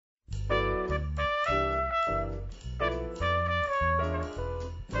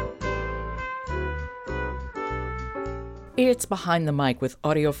It's Behind the Mic with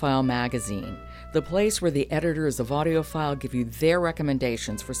AudioFile Magazine, the place where the editors of AudioFile give you their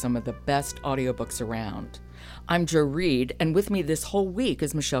recommendations for some of the best audiobooks around. I'm Jo Reed, and with me this whole week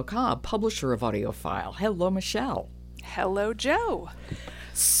is Michelle Cobb, publisher of AudioFile. Hello, Michelle. Hello, Jo.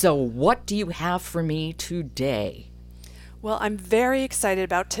 So what do you have for me today? Well, I'm very excited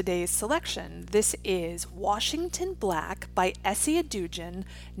about today's selection. This is Washington Black by Essie Adujan,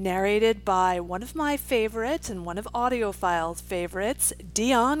 narrated by one of my favorites and one of AudioFile's favorites,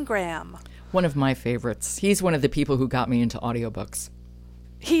 Dion Graham. One of my favorites. He's one of the people who got me into audiobooks.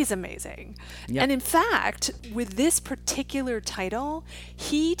 He's amazing. Yep. And in fact, with this particular title,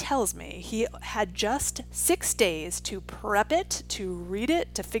 he tells me he had just 6 days to prep it, to read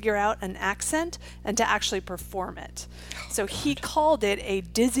it, to figure out an accent, and to actually perform it. So he called it a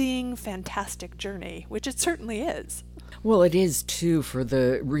dizzying, fantastic journey, which it certainly is. Well, it is too for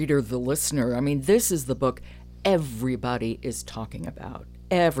the reader, the listener. I mean, this is the book everybody is talking about.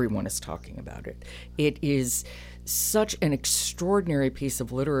 Everyone is talking about it. It is such an extraordinary piece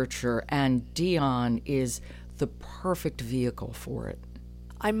of literature, and Dion is the perfect vehicle for it.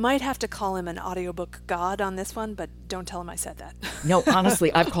 I might have to call him an audiobook god on this one, but don't tell him I said that. No,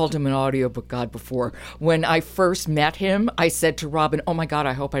 honestly, I've called him an audiobook god before. When I first met him, I said to Robin, oh my God,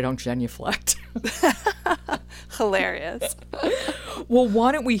 I hope I don't genuflect. Hilarious. Well,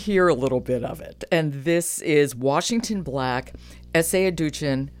 why don't we hear a little bit of it? And this is Washington Black, Essie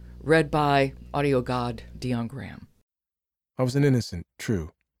Adujan, read by audio god Dion Graham. I was an innocent, true,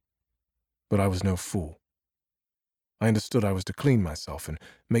 but I was no fool. I understood I was to clean myself and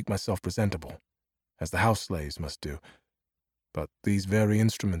make myself presentable, as the house slaves must do, but these very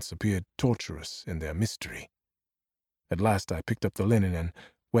instruments appeared tortuous in their mystery. At last I picked up the linen and,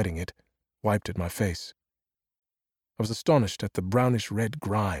 wetting it, wiped at my face. I was astonished at the brownish-red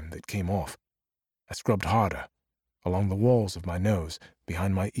grime that came off. I scrubbed harder, along the walls of my nose,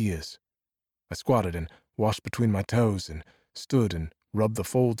 behind my ears. I squatted and washed between my toes and stood and rubbed the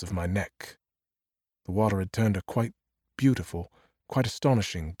folds of my neck. The water had turned a quite beautiful, quite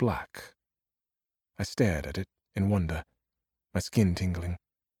astonishing black. I stared at it in wonder, my skin tingling.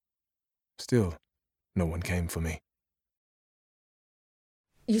 Still, no one came for me.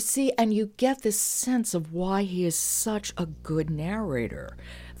 You see, and you get this sense of why he is such a good narrator.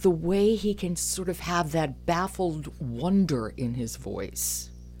 The way he can sort of have that baffled wonder in his voice.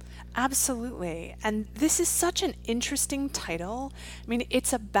 Absolutely. And this is such an interesting title. I mean,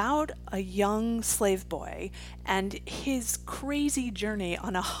 it's about a young slave boy and his crazy journey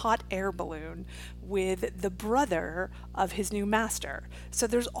on a hot air balloon with the brother of his new master. So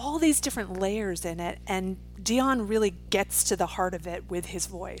there's all these different layers in it, and Dion really gets to the heart of it with his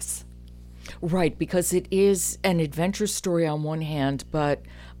voice. Right, because it is an adventure story on one hand, but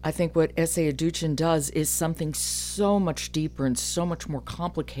I think what Essie Adujan does is something so much deeper and so much more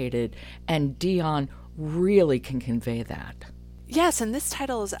complicated, and Dion really can convey that. Yes, and this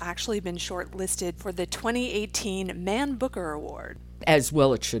title has actually been shortlisted for the 2018 Man Booker Award. As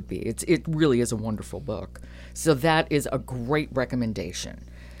well it should be. It really is a wonderful book. So that is a great recommendation.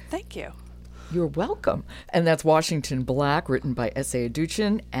 Thank you. You're welcome. And that's Washington Black, written by Essie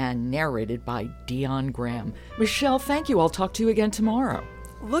Adujan and narrated by Dion Graham. Michelle, thank you. I'll talk to you again tomorrow.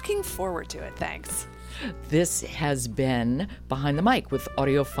 Looking forward to it, thanks. This has been Behind the Mic with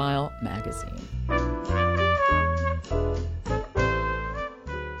AudioFile Magazine.